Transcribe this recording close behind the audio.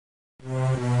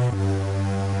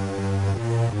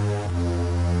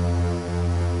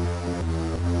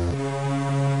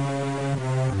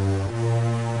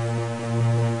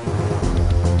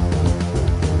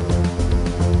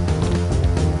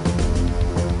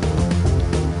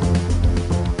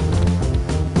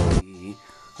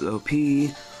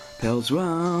P. Pals,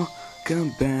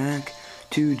 welcome back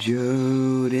to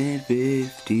Jordan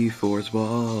 54's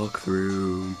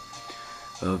walkthrough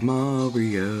of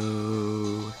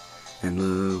Mario and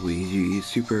Luigi's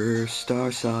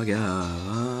Superstar Saga.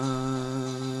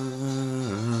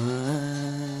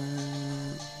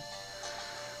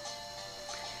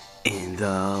 In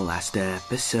the last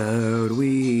episode,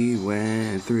 we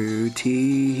went through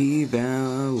T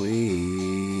Valley.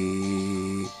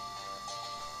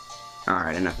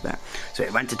 Alright, enough of that. So we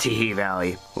went to T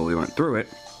Valley. Well, we went through it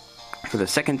for the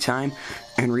second time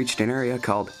and reached an area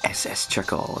called SS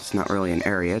Chuckola. It's not really an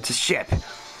area, it's a ship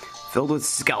filled with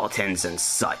skeletons and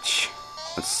such.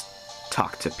 Let's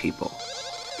talk to people.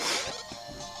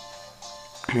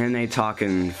 And they talk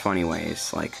in funny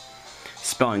ways, like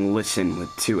spelling listen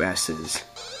with 2 S's.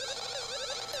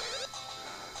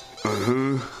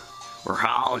 We're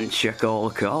hauling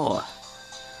Chuckola.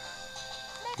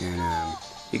 And,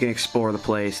 you can explore the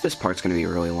place. This part's gonna be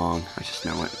really long. I just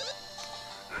know it.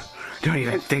 Don't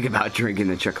even think about drinking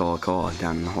the Chuckola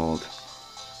down in the hold.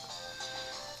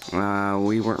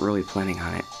 We weren't really planning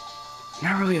on it.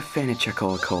 Not really a fan of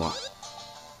Chuckola.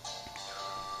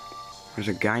 There's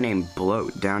a guy named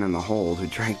Bloat down in the hold who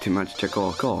drank too much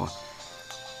Chuckola.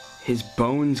 His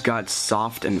bones got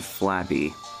soft and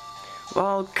flabby.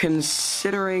 Well,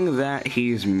 considering that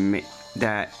he's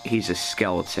a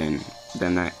skeleton,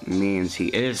 then that means he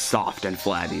is soft and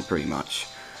flabby, pretty much.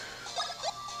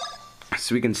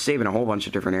 So we can save in a whole bunch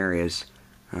of different areas.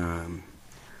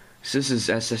 So this is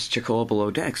SS Chuckola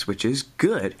below decks, which is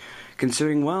good,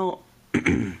 considering, well,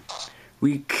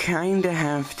 we kinda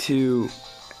have to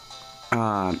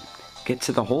get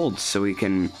to the hold so we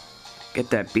can get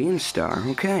that beam star.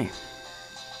 Okay.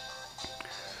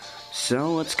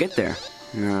 So let's get there.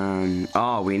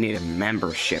 Oh, we need a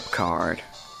membership card.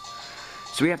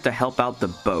 So we have to help out the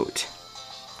boat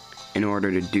in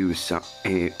order to do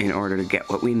in order to get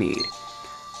what we need.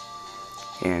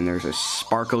 And there's a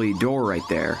sparkly door right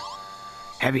there.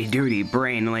 Heavy duty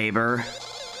brain labor.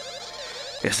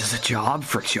 This is a job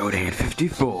for Jordan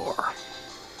 54.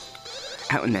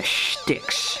 Out in the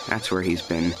sticks. That's where he's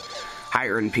been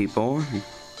hiring people.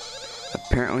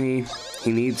 Apparently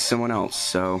he needs someone else,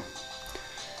 so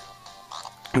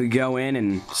we go in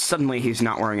and suddenly he's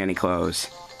not wearing any clothes.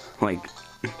 Like,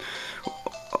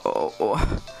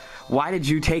 why did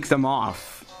you take them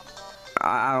off?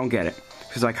 I don't get it.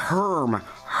 He's like, Herm,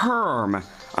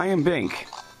 I am Bink.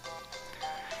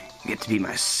 You get to be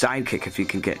my sidekick if you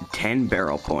can get 10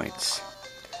 barrel points.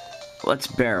 Let's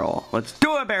barrel. Let's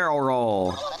do a barrel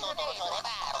roll.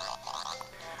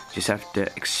 Just have to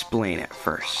explain it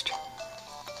first.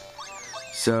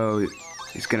 So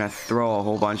he's gonna throw a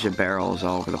whole bunch of barrels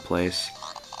all over the place.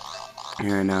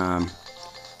 And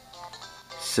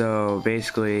so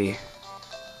basically,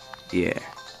 yeah.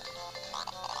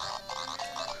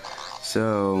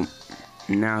 So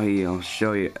now he'll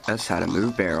show us how to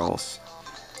move barrels.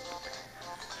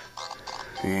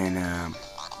 And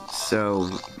so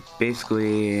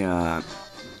basically,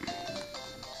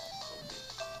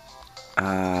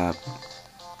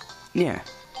 yeah.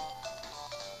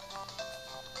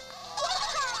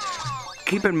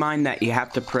 Keep in mind that you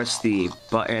have to press the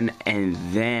button and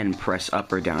then press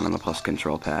up or down on the plus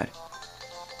control pad.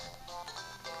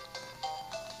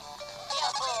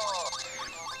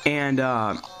 And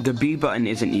the B button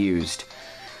isn't used.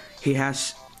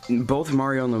 Both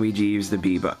Mario and Luigi use the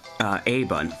A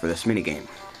button for this minigame.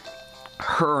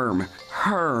 Herm,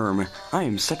 I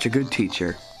am such a good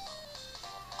teacher.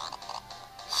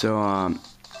 So,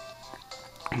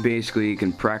 basically you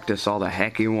can practice all the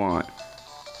heck you want.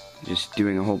 Just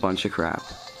doing a whole bunch of crap.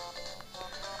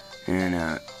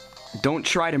 And, don't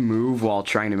try to move while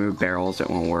trying to move barrels, it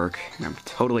won't work. And I'm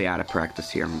totally out of practice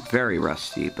here, I'm very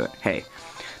rusty, but hey,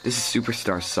 this is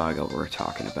Superstar Saga we're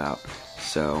talking about.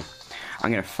 So, I'm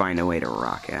gonna find a way to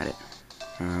rock at it.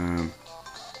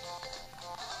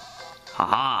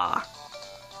 Haha!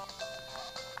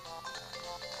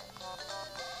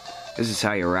 This is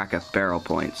how you rack up barrel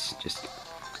points. Just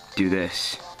do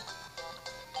this.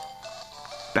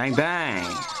 Bang, bang!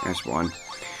 There's one.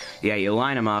 Yeah, you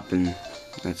line them up, and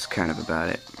that's kind of about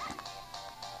it.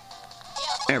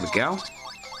 There we go.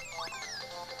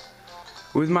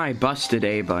 With my busted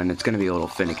A button, it's going to be a little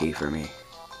finicky for me.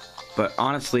 But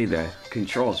honestly, the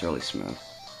control's really smooth.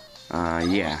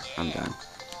 Yeah, I'm done.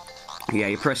 Yeah,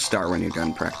 you press start when you're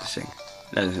done practicing.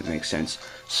 That doesn't make sense.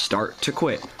 Start to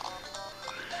quit.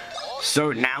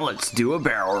 So now let's do a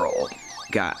barrel roll.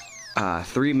 Got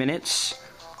 3 minutes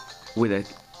with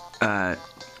a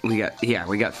we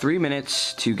got 3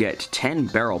 minutes to get 10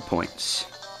 barrel points.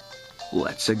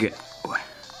 Let's go.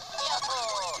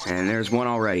 And there's one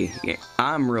already. Yeah,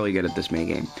 I'm really good at this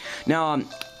minigame. Now,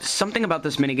 something about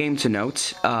this minigame to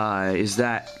note is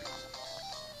that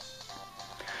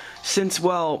since,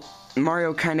 well,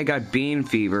 Mario kind of got bean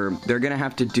fever, they're going to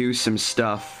have to do some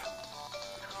stuff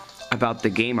about the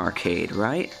game arcade,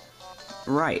 right?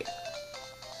 Right.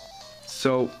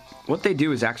 So, what they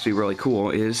do is actually really cool,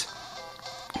 is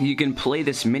you can play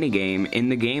this minigame in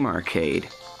the game arcade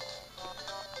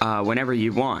whenever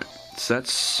you want. So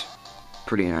that's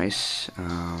pretty nice.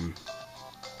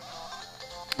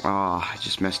 I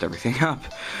just messed everything up.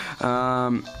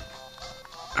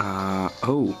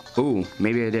 Oh,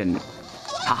 maybe I didn't.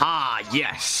 Haha,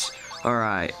 yes!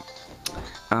 Alright.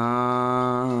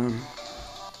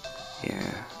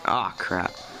 Yeah. Ah,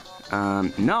 crap.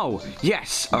 No!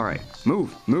 Yes! Alright.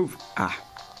 Move. Ah.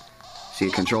 See,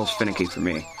 it controls finicky for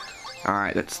me.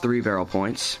 Alright, that's 3 barrel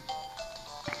points.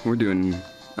 We're doing,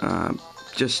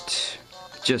 just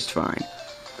fine.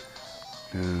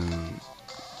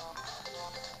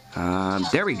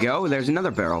 There we go. There's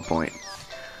another barrel point.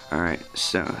 Alright,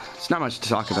 so, it's not much to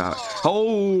talk about.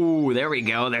 Oh, there we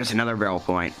go. There's another barrel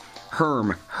point.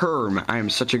 Herm. I am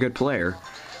such a good player.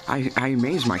 I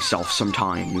amaze myself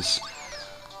sometimes.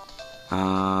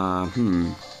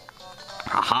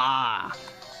 Aha!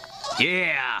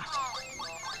 Yeah!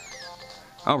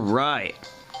 Alright.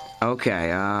 Okay,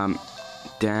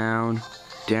 down.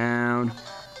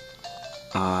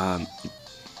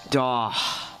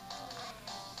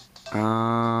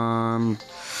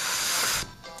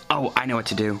 Oh, I know what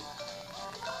to do.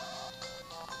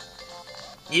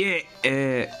 Yeah,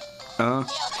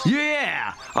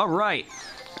 yeah! Alright.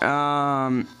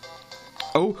 Oh,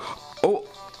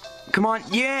 come on,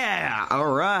 yeah!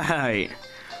 Alright.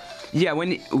 Yeah,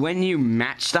 when you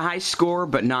match the high score,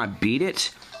 but not beat it,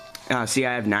 see,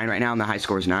 I have 9 right now, and the high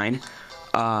score is 9,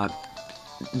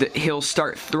 he'll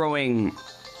start throwing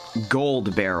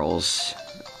gold barrels,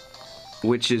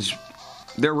 which is,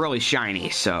 they're really shiny,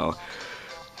 so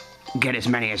get as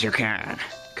many as you can,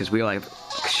 because we like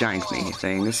shiny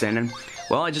things, and,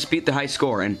 well, I just beat the high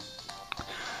score, and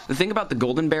the thing about the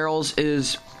golden barrels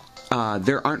is,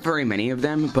 there aren't very many of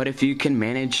them, but if you can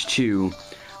manage to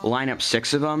line up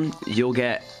 6 of them, you'll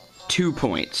get 2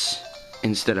 points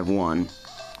instead of 1,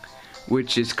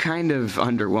 which is kind of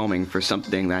underwhelming for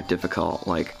something that difficult.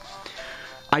 Like,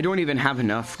 I don't even have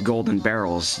enough golden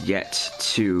barrels yet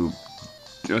to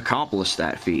accomplish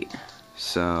that feat,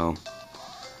 so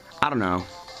I don't know.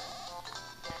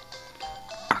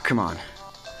 Oh, come on.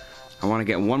 I want to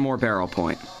get 1 more barrel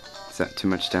point. Is that too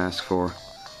much to ask for?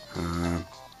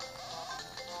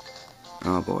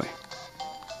 Oh boy.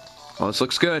 Oh, this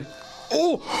looks good.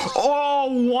 Oh,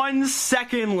 1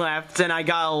 second left and I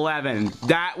got 11.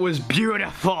 That was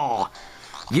beautiful.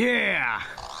 Yeah.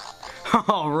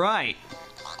 All right.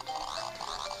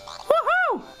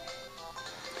 Woohoo!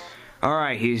 All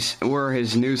right, we're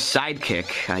his new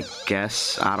sidekick, I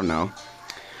guess. I don't know.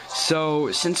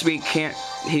 So, since he can't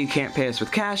pay us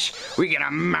with cash, we get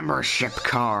a membership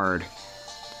card.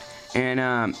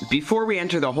 And before we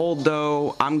enter the hold,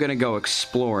 though, I'm gonna go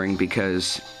exploring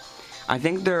because I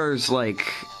think there's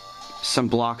like some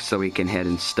blocks that we can hit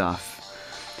and stuff.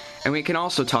 And we can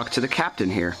also talk to the captain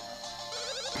here.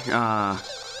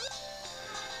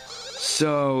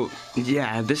 So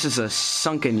yeah, this is a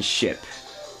sunken ship.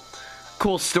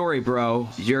 Cool story, bro.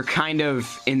 You're kind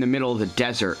of in the middle of the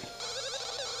desert.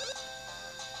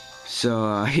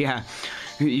 So yeah,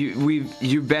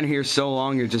 you've been here so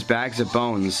long, you're just bags of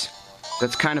bones.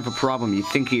 That's kind of a problem. You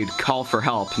think you'd call for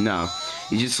help. No.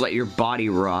 You just let your body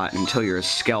rot until you're a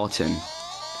skeleton.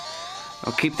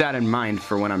 I'll keep that in mind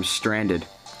for when I'm stranded.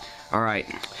 Alright.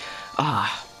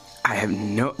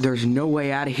 There's no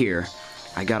way out of here.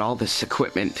 I got all this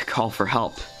equipment to call for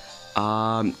help.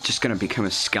 Just gonna become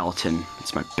a skeleton.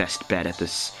 It's my best bet at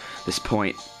this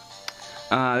point.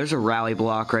 There's a rally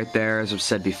block right there. As I've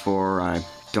said before, I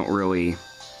don't really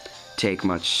take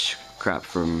much crap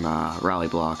from rally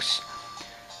blocks.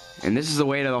 And this is the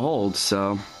way to the hold,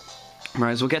 so might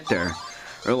as well get there.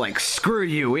 Or like, screw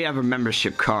you, we have a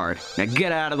membership card. Now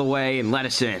get out of the way and let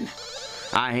us in.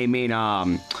 I mean,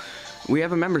 we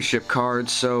have a membership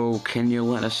card, so can you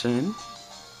let us in?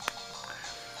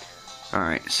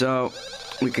 Alright, so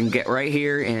we can get right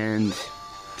here, and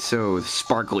so the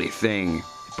sparkly thing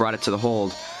brought it to the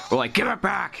hold. We're like, give it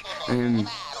back! And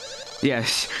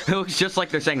yes, it looks just like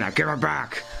they're saying that, give it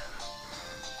back!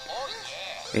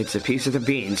 It's a piece of the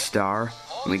bean, Star.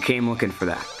 We came looking for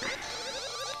that.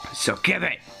 So give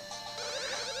it!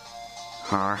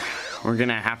 We're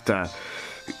gonna have to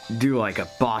do like a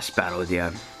boss battle with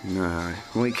you. Well,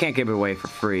 we can't give it away for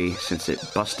free since it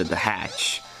busted the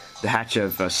hatch. the hatch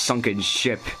of a sunken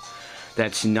ship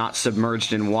that's not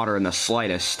submerged in water in the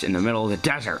slightest, in the middle of the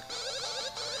desert.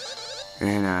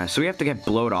 And so we have to get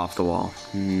Bloat off the wall.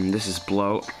 This is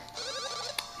Bloat.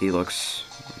 He looks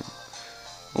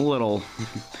a little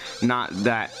not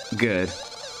that good,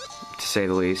 to say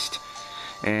the least.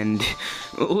 And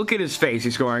look at his face.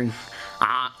 He's going,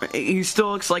 he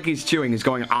still looks like he's chewing. He's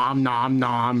going, nom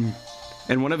nom.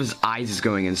 And one of his eyes is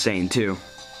going insane too.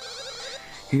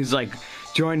 He's like,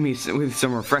 join me with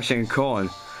some refreshing cola.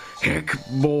 Heck,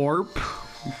 BURRP.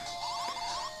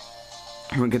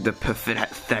 Look at the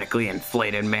pathetically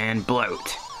inflated man,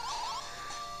 Bloat.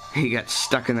 He got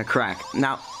stuck in the crack.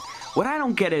 Now, what I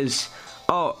don't get is,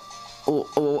 how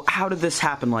did this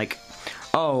happen? Like,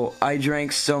 oh, I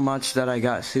drank so much that I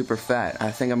got super fat.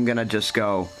 I think I'm gonna just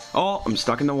go, oh, I'm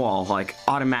stuck in the wall. Like,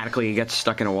 automatically he gets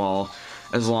stuck in a wall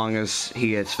as long as he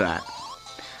gets fat.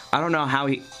 I don't know how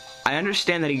I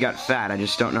understand that he got fat, I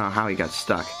just don't know how he got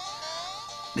stuck.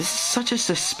 This is such a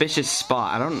suspicious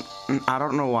spot. I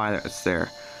don't know why it's there.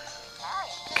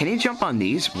 Can you jump on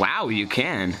these? Wow, you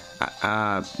can.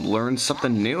 Learn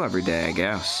something new every day, I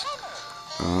guess.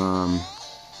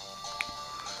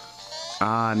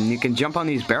 You can jump on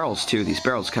these barrels too. These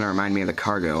barrels kind of remind me of the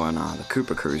cargo on the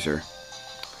Koopa Cruiser.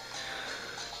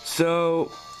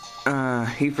 So,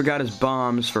 he forgot his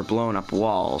bombs for blowing up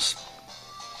walls.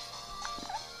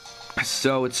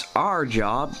 So it's our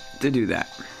job to do that.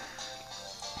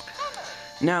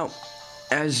 Now,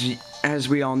 as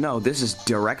we all know, this is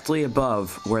directly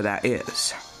above where that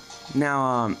is.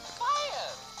 Now,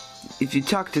 if you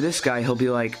talk to this guy, he'll be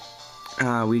like,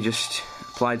 we just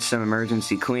applied some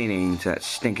emergency cleaning to that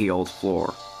stinky old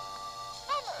floor.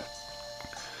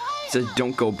 It says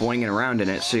don't go boinging around in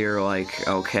it, so you're like,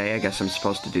 okay, I guess I'm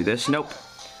supposed to do this. Nope.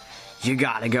 You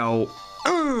gotta go,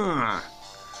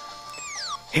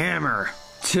 hammer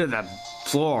to the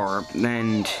floor,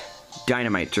 and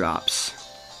dynamite drops.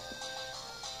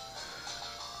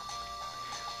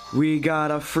 We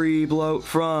got a free Bloat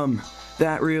from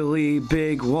that really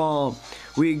big wall.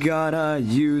 We gotta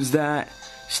use that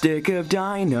stick of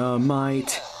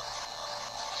dynamite.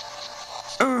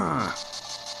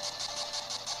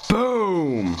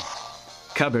 Boom!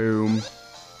 Kaboom!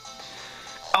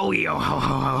 Oh yo ho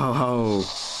ho ho ho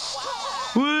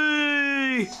ho!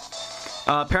 Whee!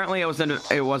 Apparently it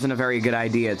wasn't a very good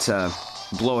idea to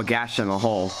blow a gash in the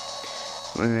hole.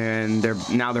 And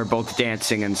now they're both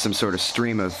dancing in some sort of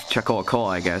stream of Chuckola,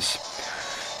 I guess.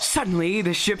 Suddenly,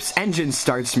 the ship's engine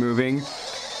starts moving. And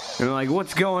they're like,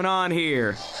 what's going on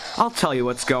here? I'll tell you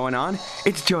what's going on.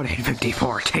 It's Jodan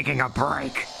 54 taking a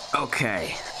break.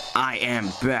 Okay, I am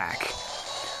back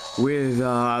with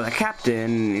the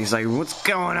captain. He's like, what's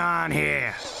going on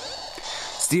here?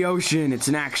 It's the ocean. It's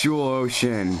an actual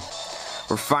ocean.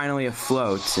 We're finally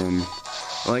afloat, and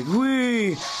like,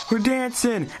 we're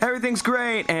dancing, everything's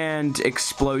great, and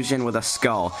explosion with a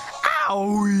skull.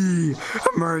 Owie!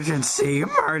 Emergency,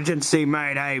 emergency,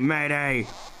 mayday, mayday.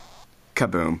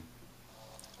 Kaboom.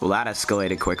 Well, that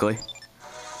escalated quickly.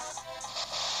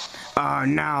 Oh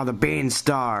no, the Bean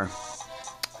Star.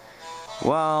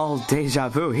 Well, deja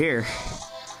vu here.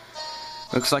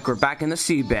 Looks like we're back in the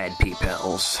Seabed,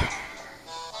 peoples.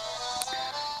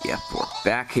 Yep, we're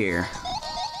back here.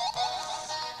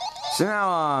 So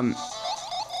now,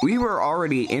 we were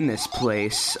already in this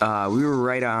place. We were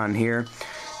right on here.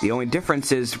 The only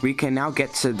difference is we can now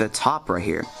get to the top right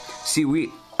here. See,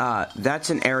 that's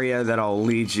an area that'll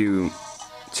lead you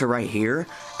to right here,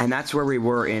 and that's where we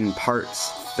were in part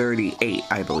 38,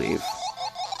 I believe,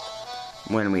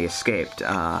 when we escaped.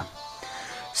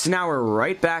 So now we're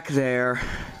right back there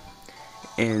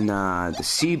in the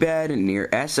Seabed near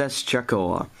SS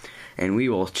Chuckola. And we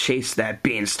will chase that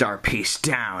Beanstar piece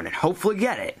down and hopefully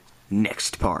get it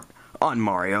next part on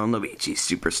Mario and Luigi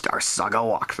Superstar Saga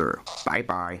Walkthrough.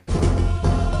 Bye-bye.